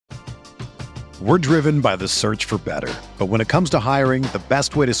We're driven by the search for better. But when it comes to hiring, the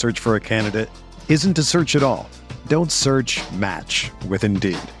best way to search for a candidate isn't to search at all. Don't search, match with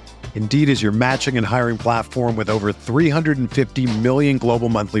Indeed. Indeed is your matching and hiring platform with over 350 million global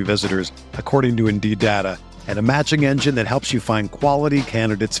monthly visitors, according to Indeed data, and a matching engine that helps you find quality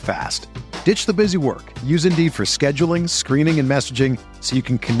candidates fast. Ditch the busy work. Use Indeed for scheduling, screening, and messaging so you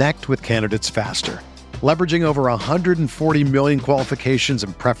can connect with candidates faster. Leveraging over 140 million qualifications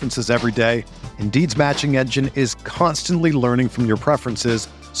and preferences every day, Indeed's matching engine is constantly learning from your preferences,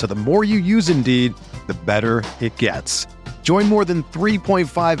 so the more you use Indeed, the better it gets. Join more than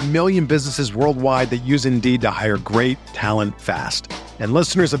 3.5 million businesses worldwide that use Indeed to hire great talent fast. And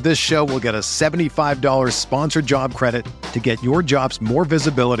listeners of this show will get a $75 sponsored job credit to get your jobs more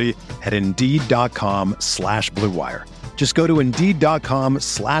visibility at Indeed.com/Blue Wire. Just go to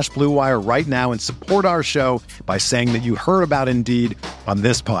Indeed.com/Blue Wire right now and support our show by saying that you heard about Indeed on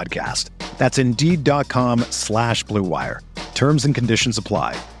this podcast. That's Indeed.com/Blue Wire. Terms and conditions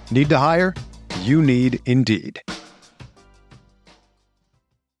apply. Need to hire? You need Indeed.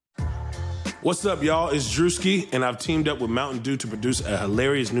 What's up, y'all? It's Drewski, and I've teamed up with Mountain Dew to produce a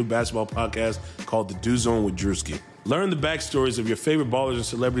hilarious new basketball podcast called The Dew Zone with Drewski. Learn the backstories of your favorite ballers and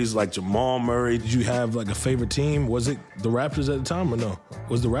celebrities like Jamal Murray. Did you have like a favorite team? Was it the Raptors at the time or no?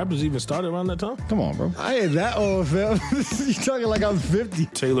 Was the Raptors even started around that time? Come on, bro. I ain't that old, fam. You talking like I'm 50.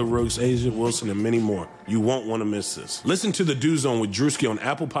 Taylor Rooks, Asia Wilson, and many more. You won't want to miss this. Listen to The Dew Zone with Drewski on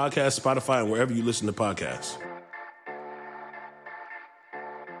Apple Podcasts, Spotify, and wherever you listen to podcasts.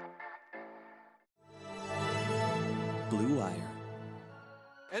 Blue Wire.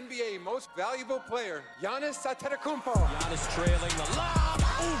 NBA Most Valuable Player, Giannis Antetokounmpo. Giannis trailing the lob.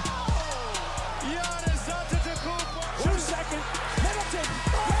 Giannis Antetokounmpo. 2 second. Middleton.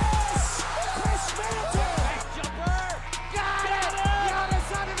 Yes! Chris Middleton. Jumper. Got it! Giannis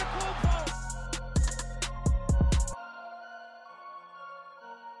Antetokounmpo.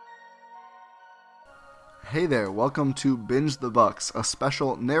 Hey there, welcome to Binge the Bucks, a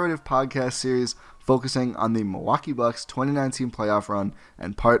special narrative podcast series focusing on the Milwaukee Bucks 2019 playoff run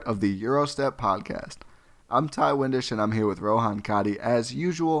and part of the Eurostep podcast. I'm Ty Windish and I'm here with Rohan Kadi as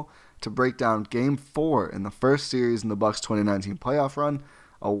usual to break down Game 4 in the first series in the Bucks 2019 playoff run,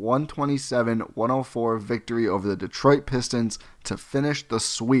 a 127-104 victory over the Detroit Pistons to finish the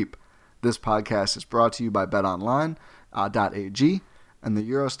sweep. This podcast is brought to you by BetOnline.ag, and the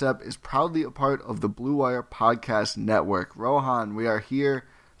Eurostep is proudly a part of the Blue Wire Podcast Network. Rohan, we are here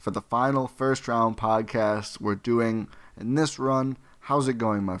for the final first round podcast we're doing in this run. How's it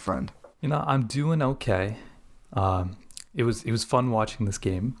going, my friend? You know, I'm doing okay. It was fun watching this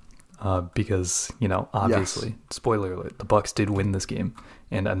game because, you know, obviously, yes. Spoiler alert, the Bucks did win this game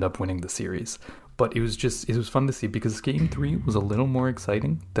and end up winning the series. But it was fun to see because Game 3 was a little more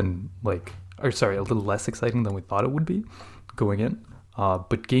exciting than a little less exciting than we thought it would be going in.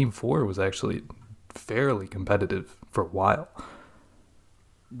 But Game 4 was actually fairly competitive for a while.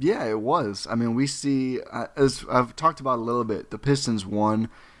 Yeah, it was. I mean, we see, as I've talked about a little bit, the Pistons won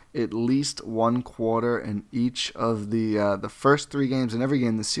at least one quarter in each of the first 3 games in every game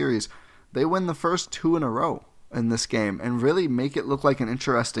in the series. They win the first 2 in a row in this game and really make it look like an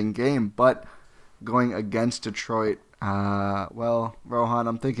interesting game. But going against Detroit, Rohan,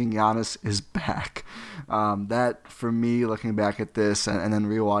 I'm thinking Giannis is back. That, for me, looking back at this and then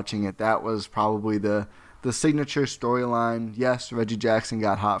rewatching it, that was probably the signature storyline. Yes, Reggie Jackson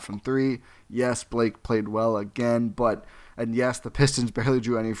got hot from 3. Yes, Blake played well again. And yes, the Pistons barely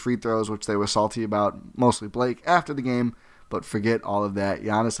drew any free throws, which they were salty about, mostly Blake, after the game. But forget all of that.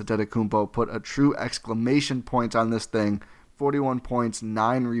 Giannis Antetokounmpo put a true exclamation point on this thing. 41 points,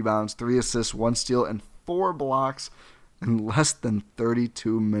 9 rebounds, 3 assists, 1 steal, and 4 blocks in less than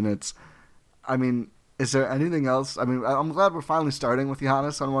 32 minutes. I mean, is there anything else? I mean, I'm glad we're finally starting with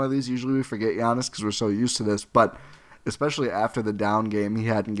Giannis on one of these. Usually we forget Giannis because we're so used to this. But especially after the down game he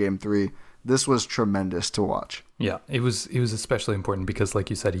had in Game 3, this was tremendous to watch. Yeah, it was especially important because, like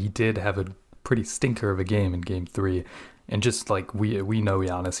you said, he did have a pretty stinker of a game in Game 3. And just like we know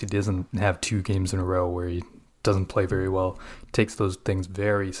Giannis, he doesn't have 2 games in a row where he doesn't play very well, takes those things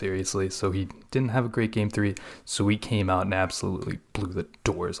very seriously. So he didn't have a great Game 3. So he came out and absolutely blew the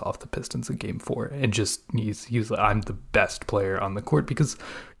doors off the Pistons in Game 4. And just he's like, I'm the best player on the court, because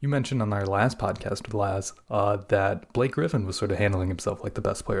you mentioned on our last podcast with Laz that Blake Griffin was sort of handling himself like the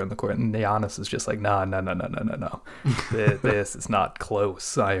best player on the court, and Giannis is just like, no. This is not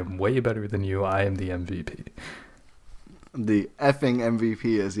close. I am way better than you. I am the MVP. The effing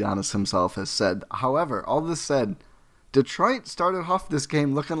MVP, as Giannis himself has said. However, all this said, Detroit started off this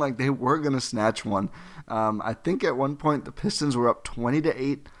game looking like they were going to snatch one. I think at one point the Pistons were up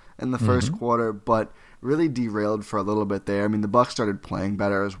 20-8 in the first quarter, but really derailed for a little bit there. I mean, the Bucks started playing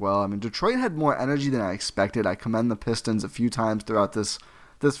better as well. I mean, Detroit had more energy than I expected. I commend the Pistons a few times throughout this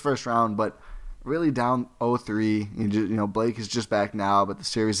first round, but really down 0-3. Blake is just back now, but the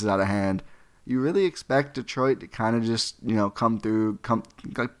series is out of hand. You really expect Detroit to kind of just, go through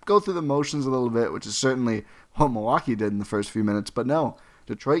the motions a little bit, which is certainly what Milwaukee did in the first few minutes. But no,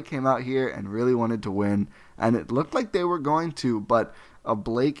 Detroit came out here and really wanted to win, and it looked like they were going to, but a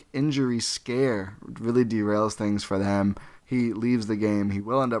Blake injury scare really derails things for them. He leaves the game. He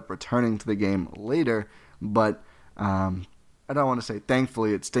will end up returning to the game later, but I don't want to say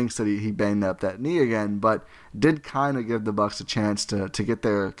thankfully it stinks that he banged up that knee again, but did kind of give the Bucks a chance to get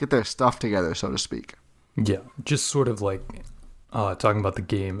their stuff together, so to speak. Yeah, just sort of like talking about the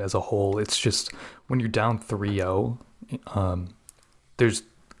game as a whole, it's just when you're down 3-0, there's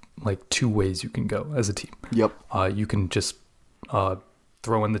like two ways you can go as a team. Yep. You can just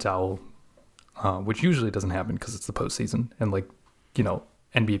throw in the towel, which usually doesn't happen because it's the postseason, and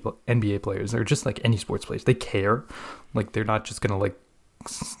NBA players, or just like any sports players, they care. Like, they're not just gonna like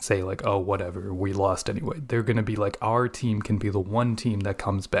say like, oh, whatever, we lost anyway. They're gonna be like, our team can be the one team that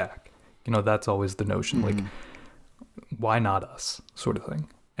comes back. That's always the notion. Like, why not us, sort of thing.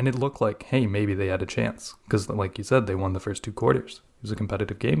 And it looked like, hey, maybe they had a chance because, like you said, they won the first two quarters. It was a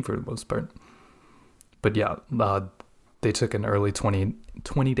competitive game for the most part. But yeah, they took an early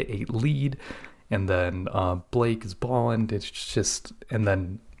 20-8 lead. And then Blake is balling. It's just, and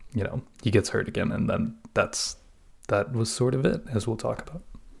then he gets hurt again, and then that was sort of it, as we'll talk about.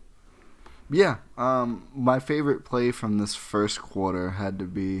 Yeah, my favorite play from this first quarter had to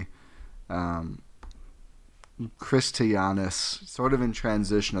be Chris to Giannis, sort of in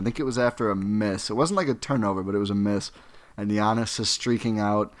transition. I think it was after a miss. It wasn't like a turnover, but it was a miss, and Giannis is streaking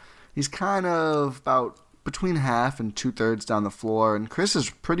out. He's kind of about between half and 2/3 down the floor, and Chris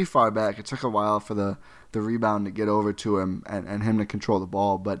is pretty far back. It took a while for the rebound to get over to him and him to control the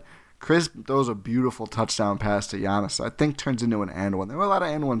ball, but Chris throws a beautiful touchdown pass to Giannis. I think turns into an and one. There were a lot of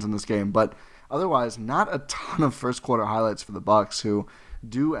and ones in this game, but otherwise not a ton of first quarter highlights for the Bucks, who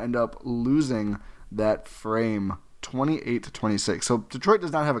do end up losing that frame 28-26. So Detroit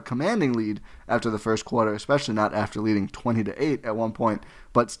does not have a commanding lead after the first quarter, especially not after leading 20-8 at one point,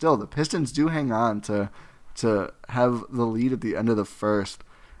 but still the Pistons do hang on to have the lead at the end of the first,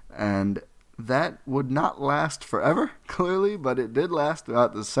 and that would not last forever, clearly, but it did last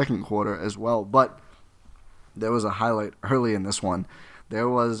throughout the second quarter as well. But there was a highlight early in this one. There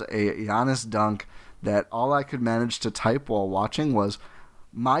was a Giannis dunk that all I could manage to type while watching was,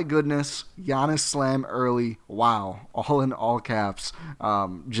 my goodness, Giannis slam early, wow, all in all caps.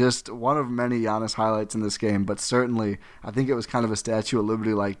 Just one of many Giannis highlights in this game, but certainly I think it was kind of a Statue of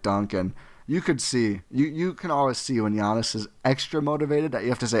Liberty-like dunk, and you could see, you can always see when Giannis is extra motivated. You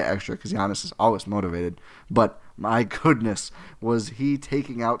have to say extra because Giannis is always motivated, but my goodness, was he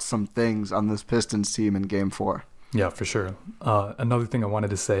taking out some things on this Pistons team in Game 4. Yeah, for sure. Another thing I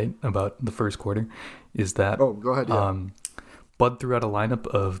wanted to say about the first quarter is that... Oh, go ahead, yeah. Bud threw out a lineup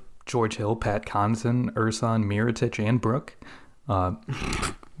of George Hill, Pat Connaughton, Ersan, Mirotic, and Brook.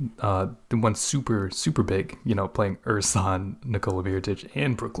 The one super, super big, playing Ersan, Nikola Mirotic,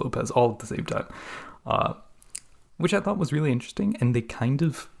 and Brook Lopez all at the same time, which I thought was really interesting. And they kind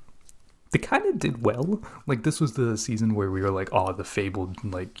of did well. Like, this was the season where we were like, oh, the fabled,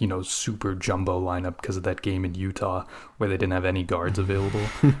 super jumbo lineup because of that game in Utah where they didn't have any guards available.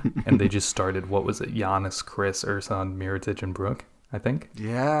 And they just started, what was it? Giannis, Chris, Ersan, Mirotic, and Brook, I think.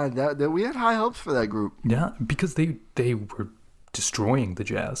 Yeah, that we had high hopes for that group. Yeah, because they were destroying the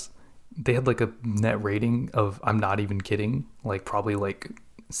Jazz. They had like a net rating of, I'm not even kidding, like probably like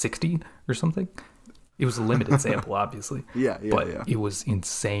 60 or something. It was a limited sample, obviously. Yeah. It was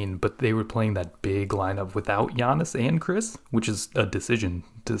insane. But they were playing that big lineup without Giannis and Chris, which is a decision,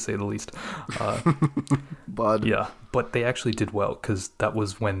 to say the least. Bud. Yeah, but they actually did well because that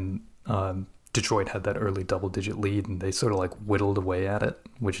was when Detroit had that early double-digit lead, and they sort of like whittled away at it,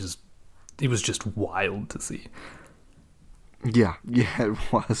 it was just wild to see. Yeah, it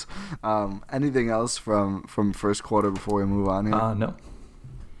was. Anything else from first quarter before we move on here? No.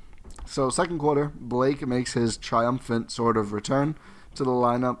 So second quarter, Blake makes his triumphant sort of return to the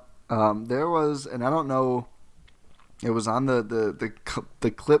lineup. There was, and I don't know, it was on the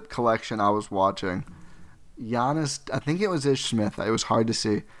clip collection I was watching. Giannis, I think it was Ish Smith. It was hard to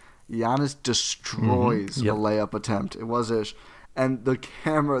see. Giannis destroys a layup attempt. It was Ish. And the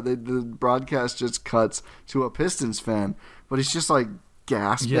camera, the broadcast just cuts to a Pistons fan, but he's just like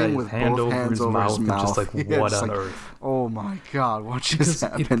gasping with both hands over his mouth. Just like, what on earth? Oh my God, what just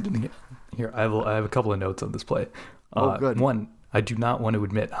happened? Here, I have a couple of notes on this play. Good. One, I do not want to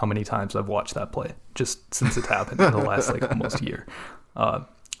admit how many times I've watched that play just since it happened in the last like almost year.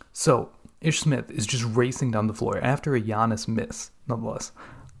 So Ish Smith is just racing down the floor after a Giannis miss, nonetheless.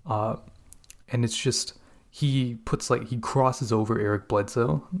 And it's just, he crosses over Eric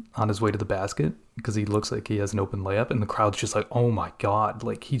Bledsoe on his way to the basket because he looks like he has an open layup, and the crowd's just like, oh my God,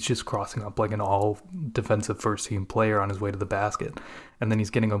 like he's just crossing up like an all defensive first team player on his way to the basket. And then he's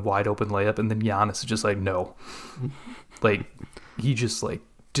getting a wide open layup, and then Giannis is just like, no. Like, he just like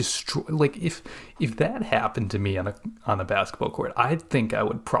destroy. Like if that happened to me on a basketball court, I think I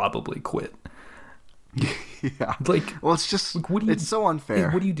would probably quit. Yeah. Like, well, it's just, like, it's so unfair.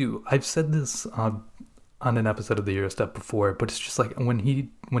 What do you do? I've said this on an episode of the Euro Step before, but it's just like when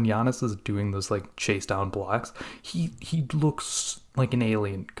Giannis is doing those like chase down blocks, he looks like an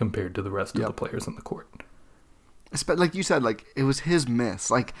alien compared to the rest of the players on the court. Like you said, like it was his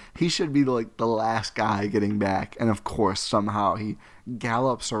miss. Like he should be like the last guy getting back, and of course somehow he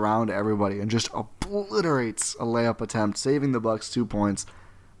gallops around everybody and just obliterates a layup attempt, saving the Bucks 2 points.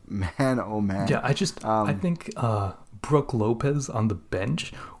 Man, oh man. Yeah, I think Brook Lopez on the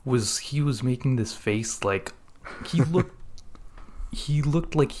bench was making this face like he looked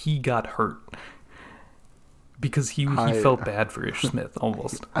like he got hurt because he felt bad for Ish Smith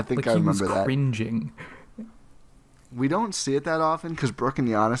almost. I think like I remember that. He was cringing. We don't see it that often because Brook and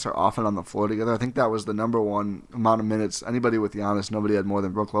Giannis are often on the floor together. I think that was the number one amount of minutes. Anybody with Giannis, nobody had more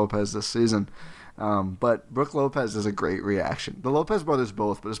than Brook Lopez this season. But Brook Lopez is a great reaction. The Lopez brothers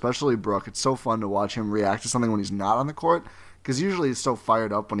both, but especially Brook. It's so fun to watch him react to something when he's not on the court because usually he's so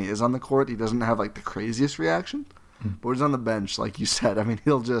fired up when he is on the court. He doesn't have like the craziest reaction. But when he's on the bench, like you said, I mean,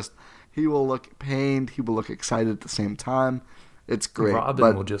 he will look pained. He will look excited at the same time. It's great.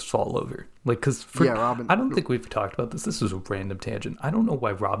 Robin will just fall over. Like, because Robin, I don't think we've talked about this. This is a random tangent. I don't know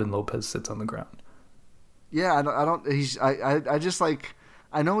why Robin Lopez sits on the ground. Yeah, I just like,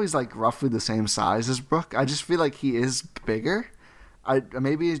 I know he's like roughly the same size as Brook. I just feel like he is bigger.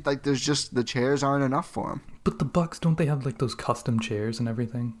 Maybe like there's just the chairs aren't enough for him. But the Bucks, don't they have like those custom chairs and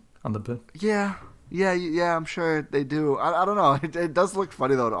everything on the bed? Yeah, I'm sure they do. I don't know. It does look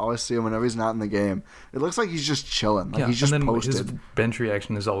funny, though, to always see him whenever he's not in the game. It looks like he's just chilling. Like he's just and then posted. His bench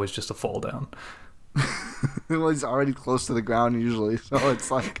reaction is always just a fall down. Well, he's already close to the ground usually. So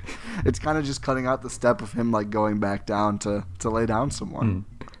it's like, it's kind of just cutting out the step of him like going back down to lay down someone.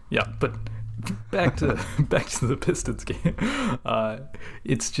 Yeah, but back to the Pistons game.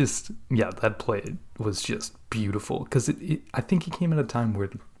 It's just, that play was just beautiful because I think he came at a time where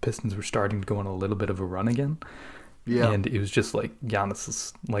the Pistons were starting to go on a little bit of a run again. Yeah. And it was just like Giannis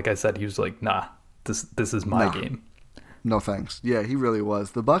is, like I said, he was like, nah, this is my game. No thanks. Yeah, he really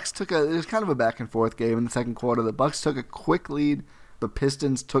was. The Bucks it was kind of a back and forth game in the second quarter. The Bucks took a quick lead. The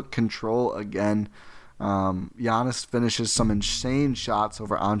Pistons took control again. Giannis finishes some insane shots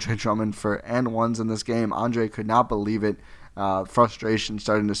over Andre Drummond for and ones in this game. Andre could not believe it. Frustration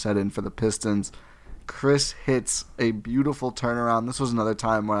starting to set in for the Pistons. Chris hits a beautiful turnaround. This was another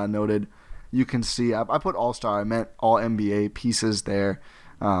time where I noted, you can see, I put all-star, I meant all NBA pieces there.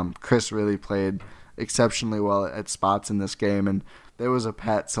 Chris really played exceptionally well at spots in this game, and there was a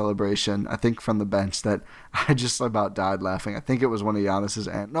Pat celebration, I think from the bench, that I just about died laughing. I think it was one of Giannis's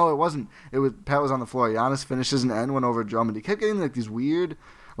end. No, it wasn't. Pat was on the floor. Giannis finishes an end one over Drummond. He kept getting like these weird,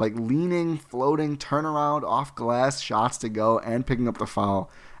 like leaning, floating, turnaround, off glass shots to go and picking up the foul.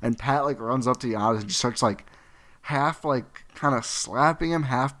 And Pat like runs up to Giannis and just starts like half like kind of slapping him,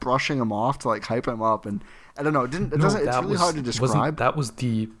 half brushing him off to like hype him up. And I don't know. It's really hard to describe. That was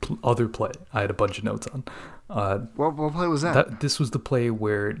the other play I had a bunch of notes on. What play was that? This was the play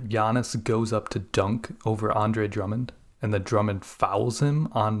where Giannis goes up to dunk over Andre Drummond, and then Drummond fouls him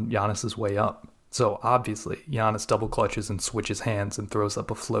on Giannis's way up. So obviously, Giannis double clutches and switches hands and throws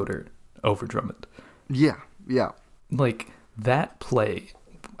up a floater over Drummond. Yeah. Like, that play,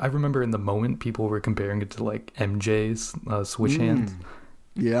 I remember in the moment people were comparing it to like MJ's switch hands.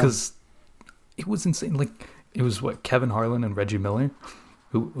 Yeah. Because it was insane. Like, it was Kevin Harlan and Reggie Miller.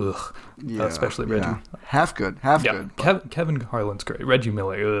 Who, especially Reggie. Yeah. Half good. But... Kevin Harlan's great. Reggie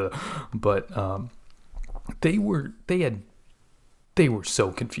Miller, but they were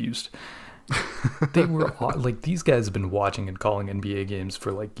so confused. They were like, these guys have been watching and calling NBA games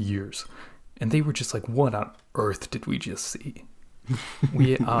for like years, and they were just like, what on earth did we just see?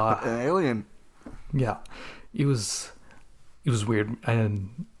 An alien. Yeah, it was weird.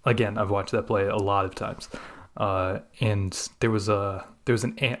 And again, I've watched that play a lot of times. And there was a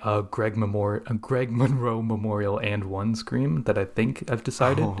Greg Monroe Memorial and one scream that I think I've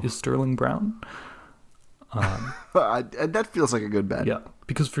decided is Sterling Brown. That feels like a good bet. Yeah,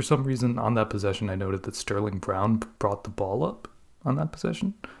 because for some reason on that possession I noted that Sterling Brown brought the ball up on that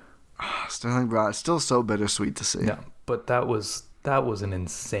possession. Sterling Brown, it's still so bittersweet to see. Yeah, but that was an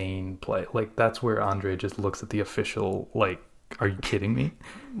insane play. Like, that's where Andre just looks at the official like, are you kidding me?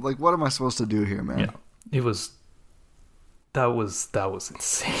 Like, what am I supposed to do here, man? Yeah, that was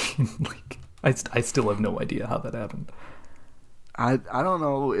insane. Like, I still have no idea how that happened. I don't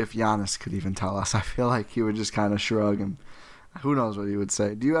know if Giannis could even tell us. I feel like he would just kind of shrug, and who knows what he would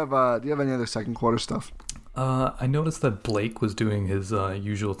say. Do you have any other second quarter stuff? I noticed that Blake was doing his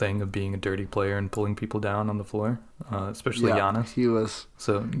usual thing of being a dirty player and pulling people down on the floor, especially Giannis. He was.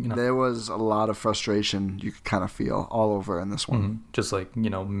 So, there was a lot of frustration you could kind of feel all over in this one. Just like,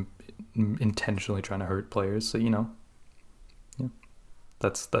 intentionally trying to hurt players. So,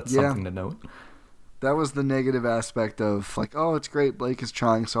 that's something to note. That was the negative aspect of, like, oh, it's great, Blake is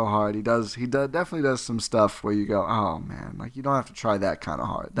trying so hard. He definitely does some stuff where you go, oh man, like, you don't have to try that kind of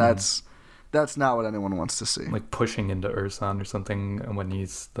hard. That's not what anyone wants to see. Like pushing into Ersan or something when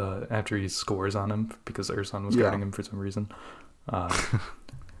after he scores on him because Ersan was guarding him for some reason.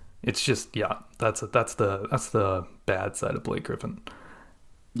 It's just, that's the bad side of Blake Griffin.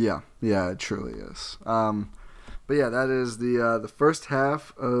 Yeah, it truly is. But yeah, that is the first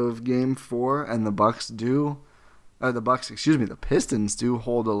half of Game 4, and the Pistons do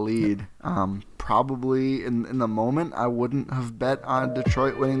hold a lead. Probably in the moment, I wouldn't have bet on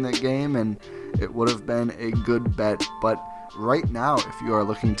Detroit winning that game, and it would have been a good bet. But right now, if you are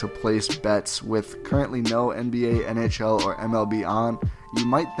looking to place bets with currently no NBA, NHL, or MLB on, you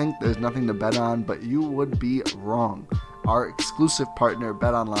might think there's nothing to bet on, but you would be wrong. Our exclusive partner,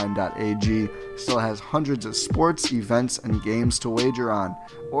 BetOnline.ag, still has hundreds of sports, events, and games to wager on,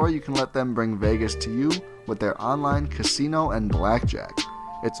 or you can let them bring Vegas to you with their online casino and blackjack.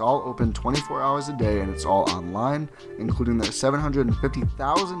 It's all open 24 hours a day, and it's all online, including their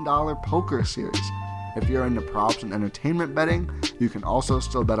 $750,000 poker series. If you're into props and entertainment betting, you can also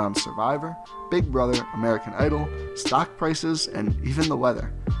still bet on Survivor, Big Brother, American Idol, stock prices, and even the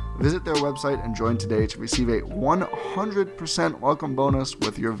weather. Visit their website and join today to receive a 100% welcome bonus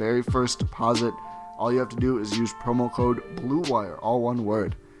with your very first deposit. All you have to do is use promo code BLUEWIRE, all one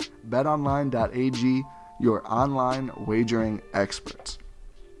word. BetOnline.ag, your online wagering experts.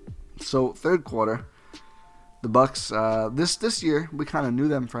 So, third quarter, the Bucks, this year, we kind of knew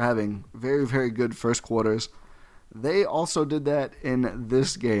them for having very, very good first quarters. They also did that in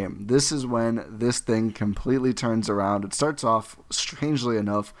this game. This is when this thing completely turns around. It starts off, strangely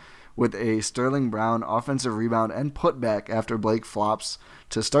enough, with a Sterling Brown offensive rebound and putback after Blake flops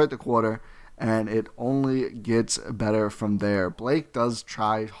to start the quarter, and it only gets better from there. Blake does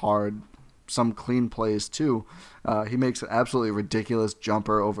try hard, some clean plays too. He makes an absolutely ridiculous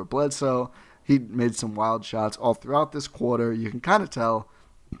jumper over Bledsoe. He made some wild shots all throughout this quarter. You can kind of tell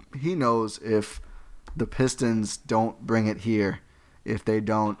he knows if the Pistons don't bring it here, if they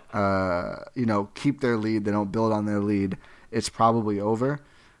don't, keep their lead, they don't build on their lead, it's probably over.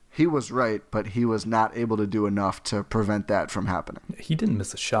 He was right, but he was not able to do enough to prevent that from happening. He didn't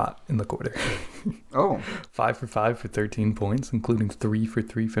miss a shot in the quarter. Oh. 5 for 5 for 13 points, including 3 for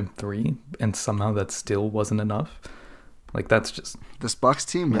 3 from 3, and somehow that still wasn't enough. Like, that's just... This Bucks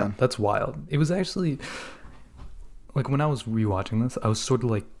team, man. Yeah, that's wild. It was actually... Like, when I was rewatching this, I was sort of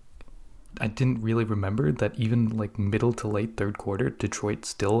like... I didn't really remember that even, like, middle to late third quarter, Detroit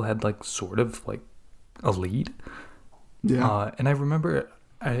still had, like, sort of, like, a lead. Yeah. And I remember...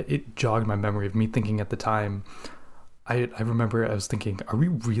 it jogged my memory of me thinking at the time, I remember I was thinking, are we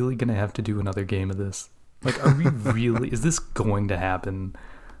really going to have to do another game of this? Like, are we really, is this going to happen?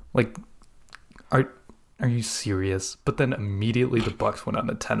 Like, are you serious? But then immediately the Bucks went on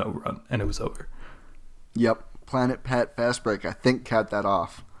a 10-0 run and it was over. Yep. Planet Pat fast break, I think, capped that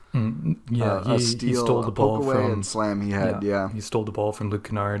off. Yeah, he stole the ball from... and slam he had, yeah. He stole the ball from Luke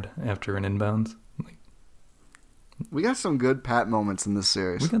Kennard after an inbounds. We got some good Pat moments in this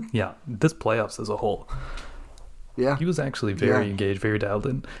series. This playoffs as a whole. Yeah. He was actually very engaged, very dialed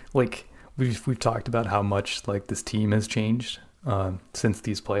in. Like, we've talked about how much, like, this team has changed since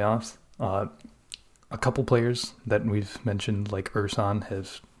these playoffs. A couple players that we've mentioned, like Ersan,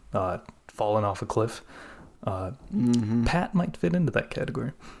 have fallen off a cliff. Pat might fit into that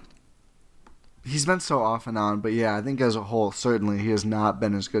category. He's been so off and on, but yeah, I think as a whole, certainly he has not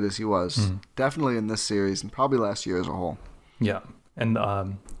been as good as he was. Definitely in this series and probably last year as a whole. Yeah, and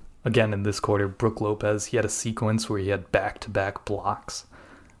again in this quarter, Brook Lopez, he had a sequence where he had back-to-back blocks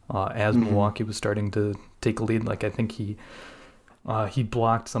as Milwaukee was starting to take a lead. Like, I think he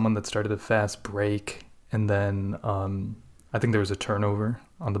blocked someone that started a fast break, and then I think there was a turnover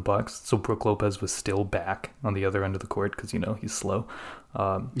on the Bucks, so Brook Lopez was still back on the other end of the court because, he's slow.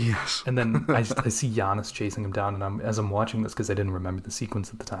 Yes. And then I see Giannis chasing him down, and as I'm watching this, because I didn't remember the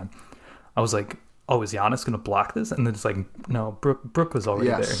sequence at the time, I was like, oh, is Giannis going to block this? And then it's like, no, Brook was already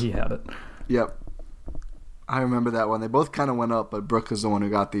there. He had it. Yep. I remember that one. They both kind of went up, but Brook was the one who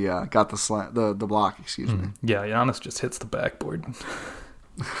got the slant, the block, excuse me. Yeah, Giannis just hits the backboard.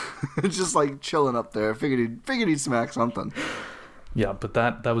 It's just like chilling up there. Figured he'd smack something. Yeah, but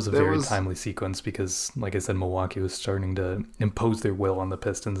that was a very timely sequence because, like I said, Milwaukee was starting to impose their will on the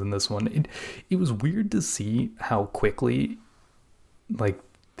Pistons in this one. It was weird to see how quickly, like,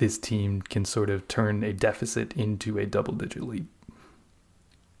 this team can sort of turn a deficit into a double-digit lead.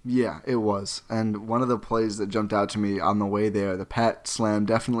 Yeah, it was. And one of the plays that jumped out to me on the way there, the Pat slam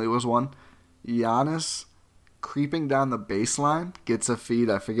definitely was one. Giannis creeping down the baseline, gets a feed,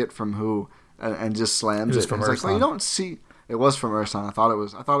 I forget from who, and just slams it. From it's like, well, you Ersan. don't see. It was from Ersan. I thought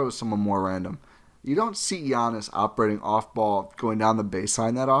it was someone more random. You don't see Giannis operating off ball, going down the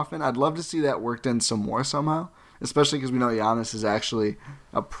baseline that often. I'd love to see that worked in some more somehow, especially because we know Giannis is actually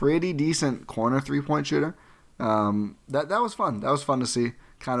a pretty decent corner 3-point shooter. That was fun. That was fun to see.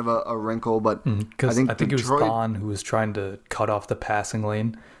 Kind of a wrinkle, but I think it was Thon who was trying to cut off the passing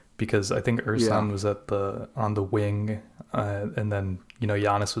lane because I think Ersan was on the wing, and then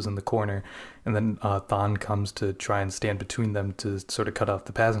Giannis was in the corner, and then Thon comes to try and stand between them to sort of cut off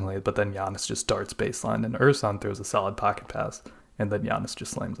the passing lane, but then Giannis just darts baseline, and Ersan throws a solid pocket pass, and then Giannis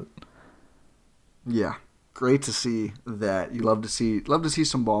just slams it. Yeah, great to see that. You love to see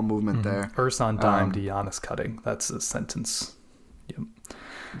some ball movement there. Ersan dime to Giannis cutting. That's a sentence. Yep.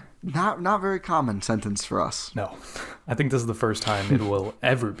 Not very common sentence for us. No, I think this is the first time it will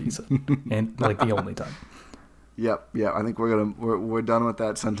ever be said, and like the only time. Yep. I think we're done with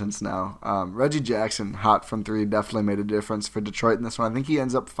that sentence now. Reggie Jackson, hot from three, definitely made a difference for Detroit in this one. I think he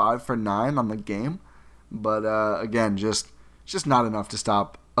ends up 5 for 9 on the game, but again, just not enough to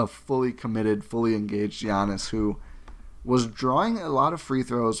stop a fully committed, fully engaged Giannis who was drawing a lot of free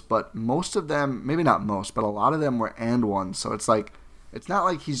throws, but most of them, maybe not most, but a lot of them were and ones. So it's like, it's not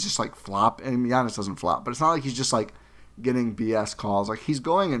like he's just like flop, and Giannis doesn't flop, but it's not like he's just like getting BS calls. Like, he's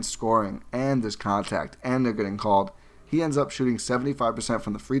going and scoring, and there's contact, and they're getting called. He ends up shooting 75%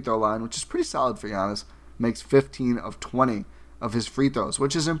 from the free throw line, which is pretty solid for Giannis. Makes 15 of 20 of his free throws,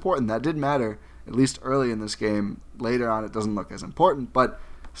 which is important. That did matter, at least early in this game. Later on, it doesn't look as important, but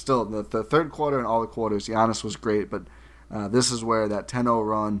still, the third quarter and all the quarters, Giannis was great, but this is where that 10-0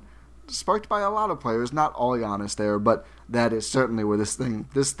 run, sparked by a lot of players, not all Giannis there, but that is certainly where this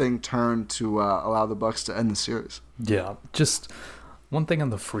thing turned to allow the Bucks to end the series. Yeah, just one thing on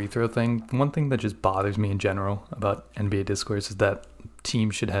the free throw thing. One thing that just bothers me in general about NBA discourse is that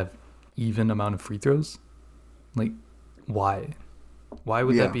teams should have even amount of free throws. Like, why? Why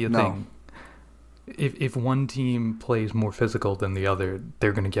would that be a thing? If one team plays more physical than the other,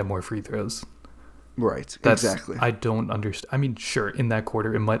 they're going to get more free throws. Right, exactly. I don't understand. I mean, sure, in that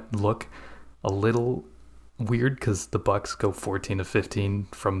quarter, it might look a little weird because the Bucks go 14 of 15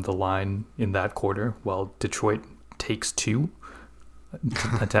 from the line in that quarter, while Detroit takes 2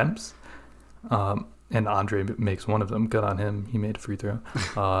 attempts. And Andre makes one of them. Good on him. He made a free throw.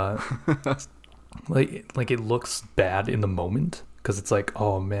 Like it looks bad in the moment because it's like,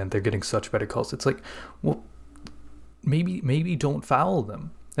 oh man, they're getting such better calls. It's like, well, maybe don't foul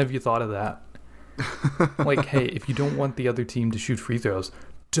them. Have you thought of that? Like, hey, if you don't want the other team to shoot free throws,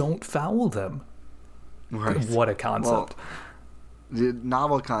 don't foul them. Right. What a concept. Well,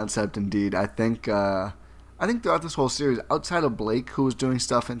 novel concept indeed. I think throughout this whole series, outside of Blake, who was doing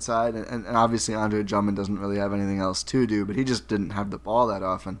stuff inside, and obviously Andre Drummond doesn't really have anything else to do, but he just didn't have the ball that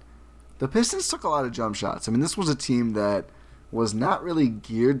often. The Pistons took a lot of jump shots. I mean, this was a team that was not really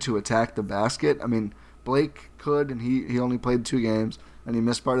geared to attack the basket. I mean, Blake could, and he only played 2 games, and he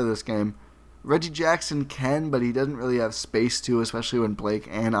missed part of this game. Reggie Jackson can, but he doesn't really have space to, especially when Blake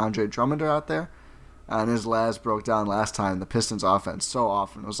and Andre Drummond are out there. And as Laz broke down last time, the Pistons offense so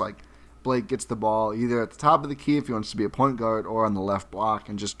often was like Blake gets the ball either at the top of the key if he wants to be a point guard or on the left block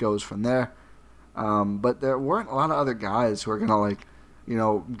and just goes from there. But there weren't a lot of other guys who are going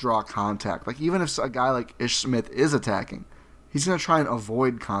to, draw contact. Like, even if a guy like Ish Smith is attacking, he's going to try and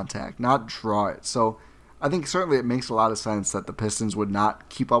avoid contact, not draw it. So I think certainly it makes a lot of sense that the Pistons would not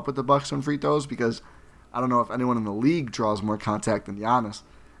keep up with the Bucks on free throws because I don't know if anyone in the league draws more contact than Giannis.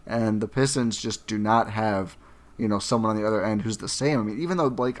 And the Pistons just do not have, someone on the other end who's the same. I mean, even though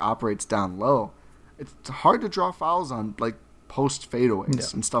Blake operates down low, it's hard to draw fouls on, like, post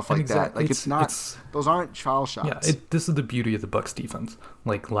fadeaways and stuff like that. Like those aren't foul shots. Yeah, this is the beauty of the Bucks defense,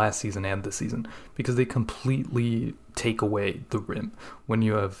 like last season and this season, because they completely take away the rim. When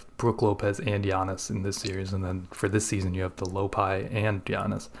you have Brook Lopez and Giannis in this series, and then for this season you have the Lopi and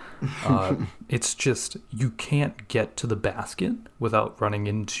Giannis, it's just you can't get to the basket without running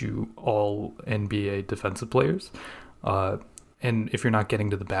into all NBA defensive players. And if you're not getting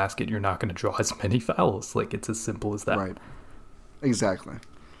to the basket, you're not going to draw as many fouls. Like, it's as simple as that. Right. Exactly.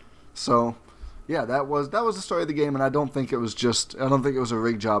 So, yeah, that was the story of the game, and I don't think it was a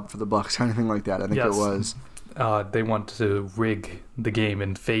rig job for the Bucks or anything like that. I think it was. They want to rig the game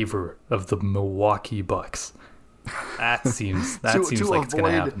in favor of the Milwaukee Bucks. That seems like it's going to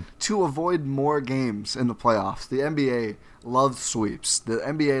happen. To avoid more games in the playoffs. The NBA loves sweeps. The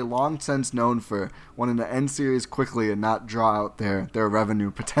NBA long since known for wanting to end series quickly and not draw out their revenue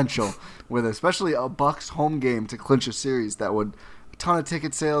potential with especially a Bucks home game to clinch a series that would a ton of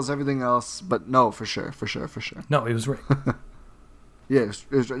ticket sales, everything else. But no, for sure. No, it was rigged. Yeah,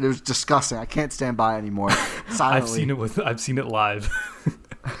 it was disgusting. I can't stand by anymore. Silently. I've seen it live.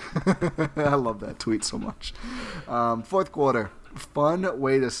 I love that tweet so much. Fourth quarter, fun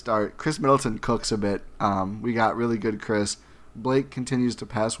way to start. Chris Middleton cooks a bit. We got really good Chris. Blake continues to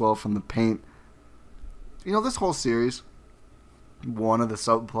pass well from the paint. You know, this whole series, one of the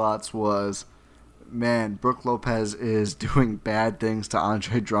subplots was, man, Brook Lopez is doing bad things to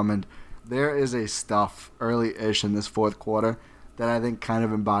Andre Drummond. There is a stuff early-ish in this fourth quarter that I think kind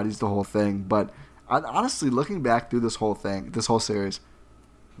of embodies the whole thing. But honestly, looking back through this whole series,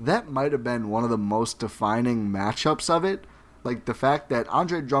 that might have been one of the most defining matchups of it. Like the fact that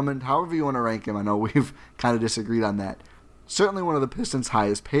Andre Drummond, however you want to rank him, I know we've kind of disagreed on that. Certainly one of the Pistons'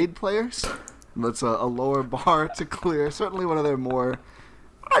 highest paid players. That's a lower bar to clear. Certainly one of their more...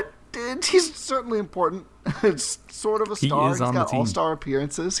 he's certainly important. It's sort of a star. He's got all-star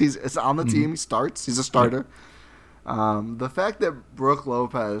appearances. He's on the team. He starts. He's a starter. The fact that Brook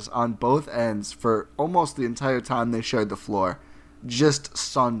Lopez on both ends for almost the entire time they shared the floor just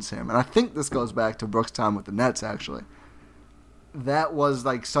suns him. And I think this goes back to Brook's time with the Nets, actually. That was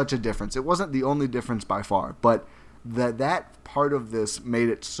like such a difference. It wasn't the only difference by far, but that part of this made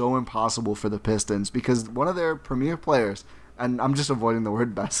it so impossible for the Pistons because one of their premier players, and I'm just avoiding the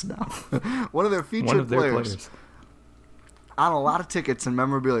word best now, one of their featured players on a lot of tickets and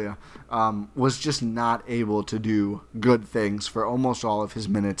memorabilia was just not able to do good things for almost all of his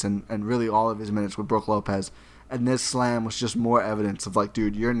minutes and really all of his minutes with Brook Lopez. And this slam was just more evidence of like,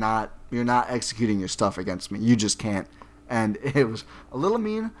 dude, you're not executing your stuff against me. You just can't. And it was a little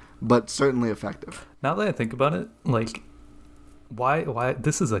mean, but certainly effective. Now that I think about it, like, why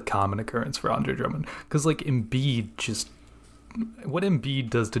this is a common occurrence for Andre Drummond. Because, like, what Embiid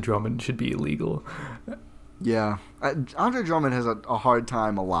does to Drummond should be illegal. Yeah. Andre Drummond has a hard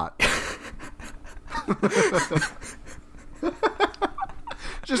time a lot.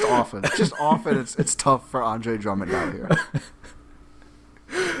 Just often, it's tough for Andre Drummond out here.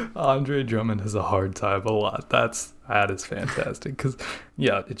 Andre Drummond has a hard time a lot. That is fantastic. Because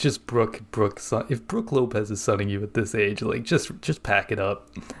yeah, it's just Brook. If Brook Lopez is sunning you at this age, like just pack it up.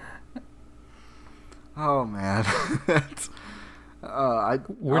 Oh man,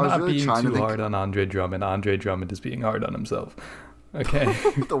 we're not being too hard on Andre Drummond. Andre Drummond is being hard on himself. Okay.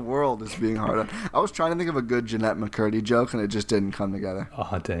 The world is being hard on. I was trying to think of a good Jeanette McCurdy joke, and it just didn't come together.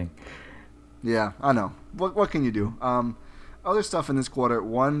 Oh, dang. Yeah, I know. What can you do? Other stuff in this quarter.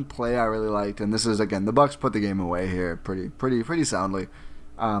 One play I really liked, and this is again the Bucks put the game away here pretty soundly.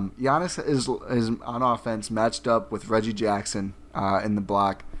 Giannis is on offense matched up with Reggie Jackson in the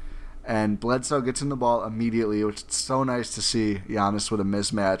block, and Bledsoe gets in the ball immediately, which is so nice to see Giannis with a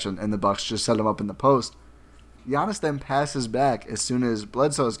mismatch, and the Bucks just set him up in the post. Giannis then passes back as soon as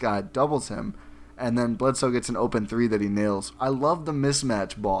Bledsoe's guy doubles him, and then Bledsoe gets an open three that he nails. I love the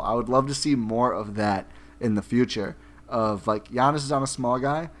mismatch ball. I would love to see more of that in the future. Of like Giannis is on a small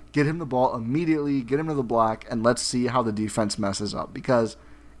guy, get him the ball immediately, get him to the block, and let's see how the defense messes up. Because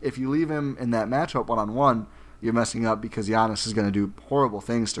if you leave him in that matchup one-on-one, you're messing up because Giannis is going to do horrible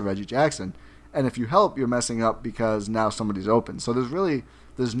things to Reggie Jackson. And if you help, you're messing up because now somebody's open. So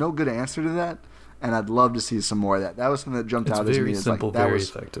there's no good answer to that. And I'd love to see some more of that. That was something that jumped out at me. It's very simple, like, very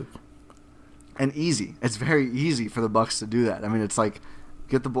effective. And easy. It's very easy for the Bucks to do that. I mean, it's like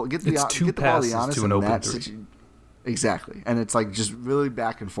get the ball to Giannis to an open three. Exactly. And it's like just really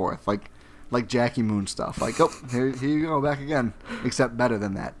back and forth, like Jackie Moon stuff. Like, oh, here you go, back again, except better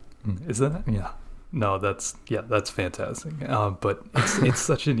than that. Is that? Yeah. No, that's fantastic. But it's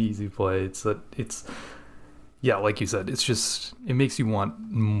such an easy play. yeah, like you said, it makes you want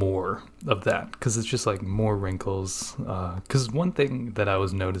more of that because it's just like more wrinkles. Because one thing that I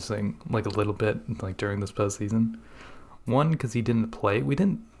was noticing like a little bit like during this postseason, because he didn't play, we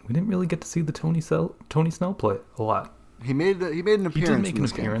didn't really get to see the Tony Snell play a lot. He made an appearance. He did make an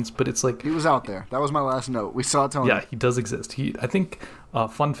appearance, but it's like he was out there. That was my last note. We saw Tony. Yeah, he does exist. I think,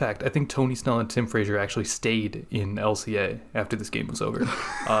 fun fact, I think Tony Snell and Tim Frazier actually stayed in LCA after this game was over.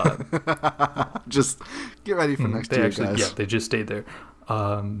 Just get ready for next year, guys. Yeah, they just stayed there.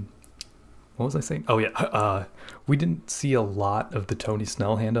 What was I saying? Oh yeah, we didn't see a lot of the Tony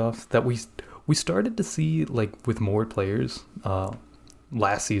Snell handoff that we started to see like with more players.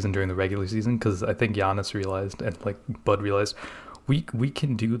 Last season during the regular season, because I think Giannis realized and like Bud realized we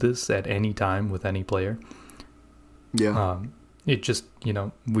can do this at any time with any player. Yeah. It just,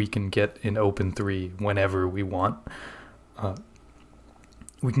 we can get an open three whenever we want.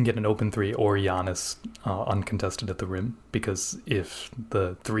 We can get an open three or Giannis uncontested at the rim, because if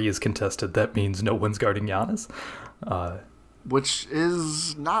the three is contested, that means no one's guarding Giannis. Which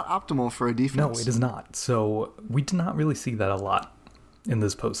is not optimal for a defense. No, it is not. So we did not really see that a lot in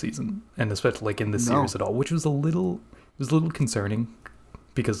this postseason, and especially like in this series at all, which was a little concerning,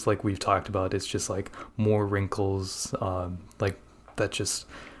 because like we've talked about, it's just like more wrinkles, like that just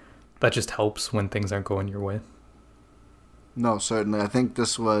helps when things aren't going your way. No, certainly. I think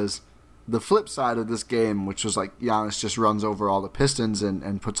this was the flip side of this game, which was like Giannis just runs over all the Pistons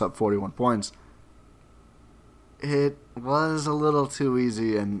and puts up 41 points. It was a little too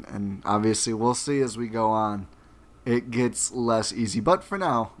easy, and obviously we'll see as we go on. It gets less easy, but for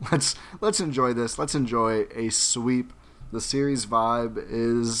now, let's enjoy this. Let's enjoy a sweep. The series vibe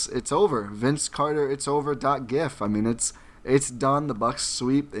it's over. Vince Carter, it's over. .gif. I mean, it's done. The Bucks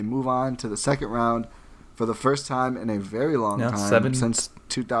sweep. They move on to the second round for the first time in a very long time since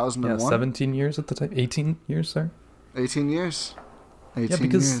 2001. Yeah, 17 years at the time. 18 years, sir. 18 years. 18 yeah,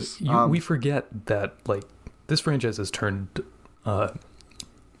 because years. We forget that like this franchise has turned,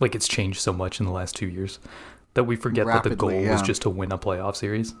 like it's changed so much in the last 2 years. That we forget that the goal was just to win a playoff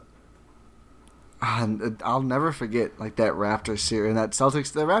series. And I'll never forget like that Raptors series and that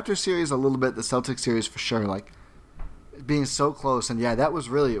the Raptors series a little bit, the Celtics series for sure, like being so close. And yeah, it was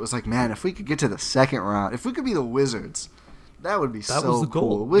like, man, if we could get to the second round, if we could be the Wizards, that would be so was the goal.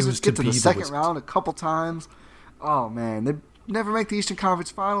 Cool. The Wizards get to the second round a couple times. Oh man, they never make the Eastern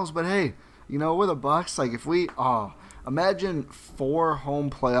Conference Finals, but hey, we're the Bucks. Like if we imagine more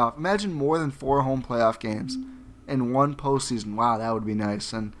than 4 home playoff games in one postseason. Wow, that would be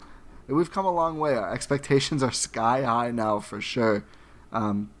nice. And we've come a long way. Our expectations are sky high now for sure.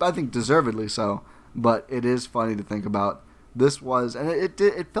 I think deservedly so. But it is funny to think about. This was, and it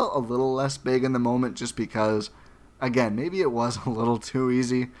felt a little less big in the moment just because, again, maybe it was a little too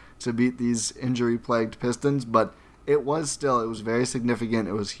easy to beat these injury-plagued Pistons, but it was very significant.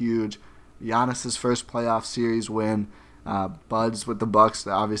 It was huge. Giannis's first playoff series win, Bud's with the Bucks,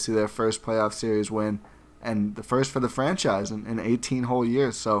 obviously their first playoff series win, and the first for the franchise in 18 whole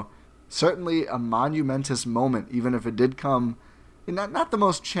years. So certainly a monumentous moment, even if it did come, not the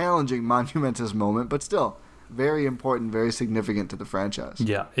most challenging monumentous moment, but still very important, very significant to the franchise.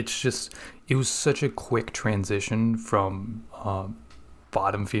 Yeah, it was such a quick transition from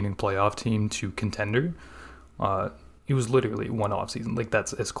bottom feeding playoff team to contender. It was literally one offseason. Like,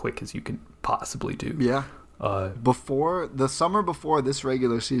 that's as quick as you can possibly do. Yeah. The summer before this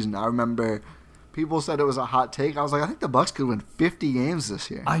regular season, I remember people said it was a hot take. I was like, I think the Bucks could win 50 games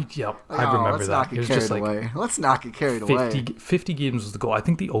this year. I remember that. Let's not get carried away. Let's not get carried away. 50 games was the goal. I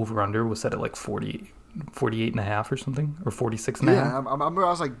think the over-under was set at like 48 and a half or something, or 46 and a half. Yeah, I remember I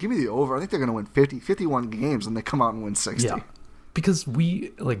was like, give me the over. I think they're going to win 51 games, and they come out and win 60. Yeah, because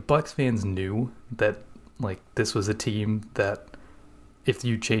we, like, Bucks fans knew that, like, this was a team that if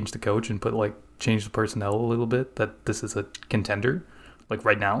you change the coach and change the personnel a little bit, that this is a contender, like,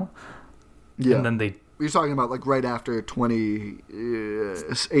 right now. Yeah. And then you're talking about, like, right after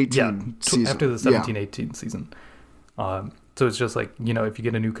 2018 season. After the 17-18 season. So it's just like, if you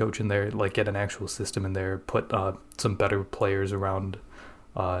get a new coach in there, like, get an actual system in there, put some better players around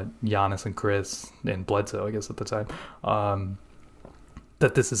Giannis and Chris and Bledsoe, I guess, at the time,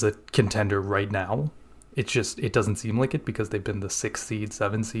 that this is a contender right now. It doesn't seem like it because they've been the 6th seed,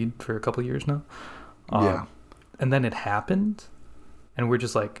 7th seed for a couple of years now. Yeah. And then it happened, and we're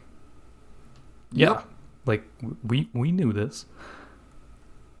just like, yeah, like, we knew this.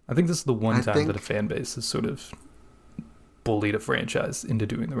 I think this is the one time that a fan base has sort of bullied a franchise into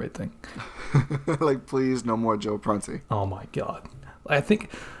doing the right thing. Like, please, no more Joe Prunty. Oh my God. I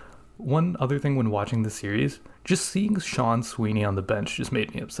think one other thing when watching the series, just seeing Sean Sweeney on the bench just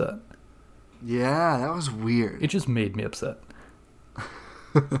made me upset. Yeah, that was weird. It just made me upset.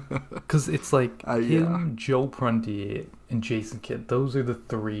 Because it's like him, Joe Prunty, and Jason Kidd. Those are the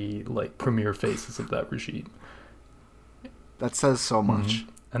three like premier faces of that regime. That says so much. Mm-hmm.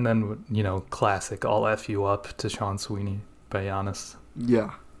 And then, you know, classic, I'll F you up to Sean Sweeney by Giannis.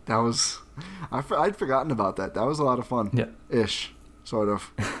 Yeah, that was... I'd forgotten about that. That was a lot of fun. Yeah. Ish, sort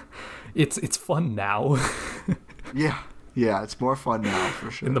of. It's fun now. Yeah, it's more fun now, for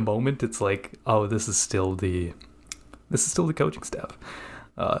sure. In the moment, it's like, oh, this is still the coaching staff.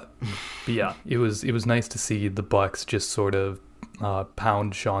 But yeah, it was nice to see the Bucks just sort of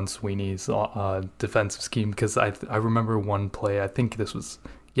pound Sean Sweeney's defensive scheme, because I remember one play. I think this was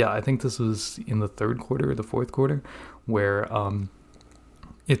in the third quarter or the fourth quarter, where I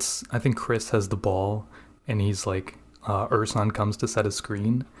think Chris has the ball and he's like Ersan comes to set a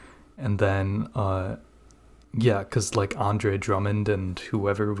screen, and then because like Andre Drummond and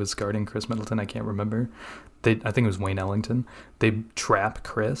whoever was guarding Chris Middleton, I can't remember. I think it was Wayne Ellington. They trap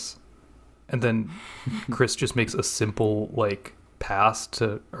Chris, and then Chris just makes a simple like pass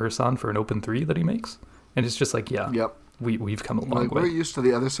to Ersan for an open three that he makes, and it's just like, yep, we've come a long way. We're used to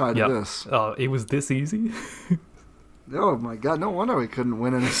the other side of this. It was this easy. Oh my God! No wonder we couldn't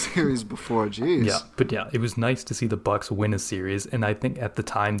win in a series before. Jeez. Yeah, but yeah, it was nice to see the Bucks win a series, and I think at the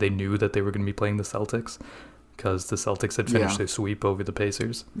time they knew that they were going to be playing the Celtics, because the Celtics had finished their sweep over the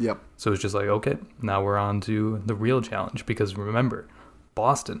Pacers. Yep. So it's just like, okay, now we're on to the real challenge, because remember,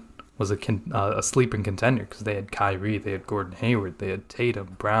 Boston was a sleeping contender because they had Kyrie, they had Gordon Hayward, they had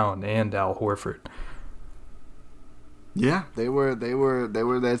Tatum, Brown, and Al Horford. Yeah, they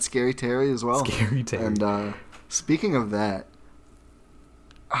had Scary Terry as well. Scary Terry. And speaking of that,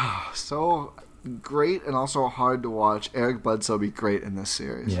 so great and also hard to watch Eric Bledsoe be great in this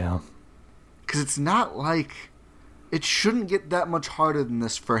series. Yeah. Because it's not like... It shouldn't get that much harder than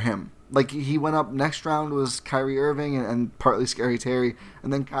this for him. Like, he went up, next round was Kyrie Irving and partly Scary Terry,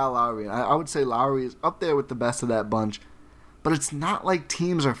 and then Kyle Lowry. And I would say Lowry is up there with the best of that bunch. But it's not like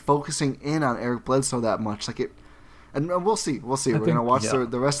teams are focusing in on Eric Bledsoe that much. Like it, and we'll see. We're gonna watch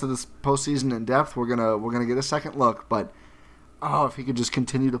the rest of this postseason in depth. We're gonna get a second look. But if he could just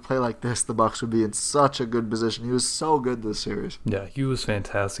continue to play like this, the Bucks would be in such a good position. He was so good this series. Yeah, he was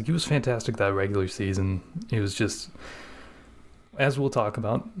fantastic. He was fantastic that regular season. He was just, as we'll talk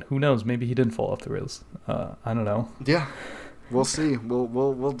about, who knows? Maybe he didn't fall off the rails. I don't know. Yeah, we'll see.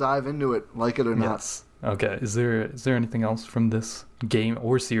 We'll dive into it, like it or not. Yes. Okay. Is there anything else from this game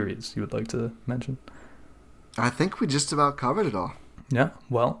or series you would like to mention? I think we just about covered it all. Yeah.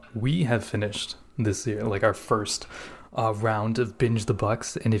 Well, we have finished this year, like our first round of Binge the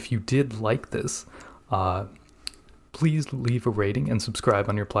Bucks, and if you did like this, please leave a rating and subscribe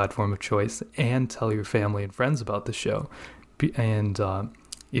on your platform of choice, and tell your family and friends about the show. And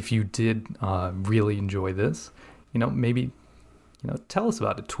if you did really enjoy this, maybe tell us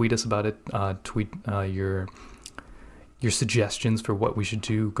about it, tweet us about it, tweet your suggestions for what we should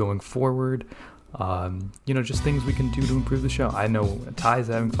do going forward. Just things we can do to improve the show. I know Ty's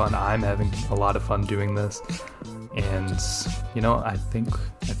having fun. I'm having a lot of fun doing this. And, I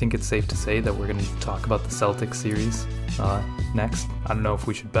think it's safe to say that we're going to talk about the Celtics series next. I don't know if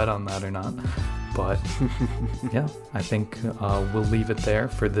we should bet on that or not. But, yeah, I think we'll leave it there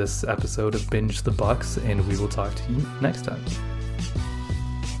for this episode of Binge the Bucks, and we will talk to you next time.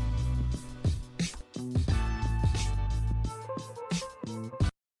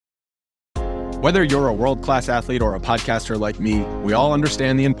 Whether you're a world-class athlete or a podcaster like me, we all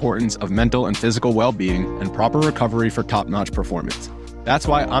understand the importance of mental and physical well-being and proper recovery for top-notch performance. That's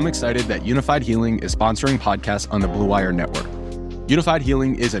why I'm excited that Unified Healing is sponsoring podcasts on the Blue Wire Network. Unified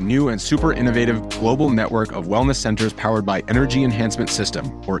Healing is a new and super innovative global network of wellness centers powered by Energy Enhancement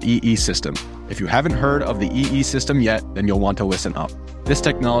System, or EE System. If you haven't heard of the EE System yet, then you'll want to listen up. This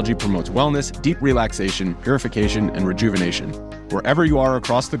technology promotes wellness, deep relaxation, purification, and rejuvenation. Wherever you are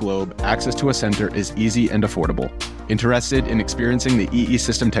across the globe, access to a center is easy and affordable. Interested in experiencing the EE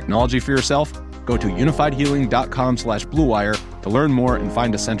System technology for yourself? Go to unifiedhealing.com/bluewire to learn more and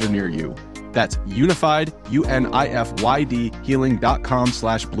find a center near you. That's unified, UNIFYD,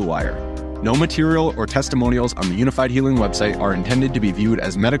 healing.com/bluewire. No material or testimonials on the Unified Healing website are intended to be viewed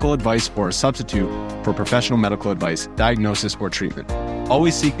as medical advice or a substitute for professional medical advice, diagnosis, or treatment.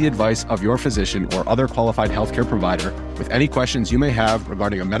 Always seek the advice of your physician or other qualified healthcare provider with any questions you may have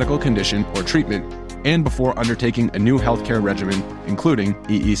regarding a medical condition or treatment, and before undertaking a new healthcare regimen, including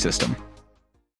EE System.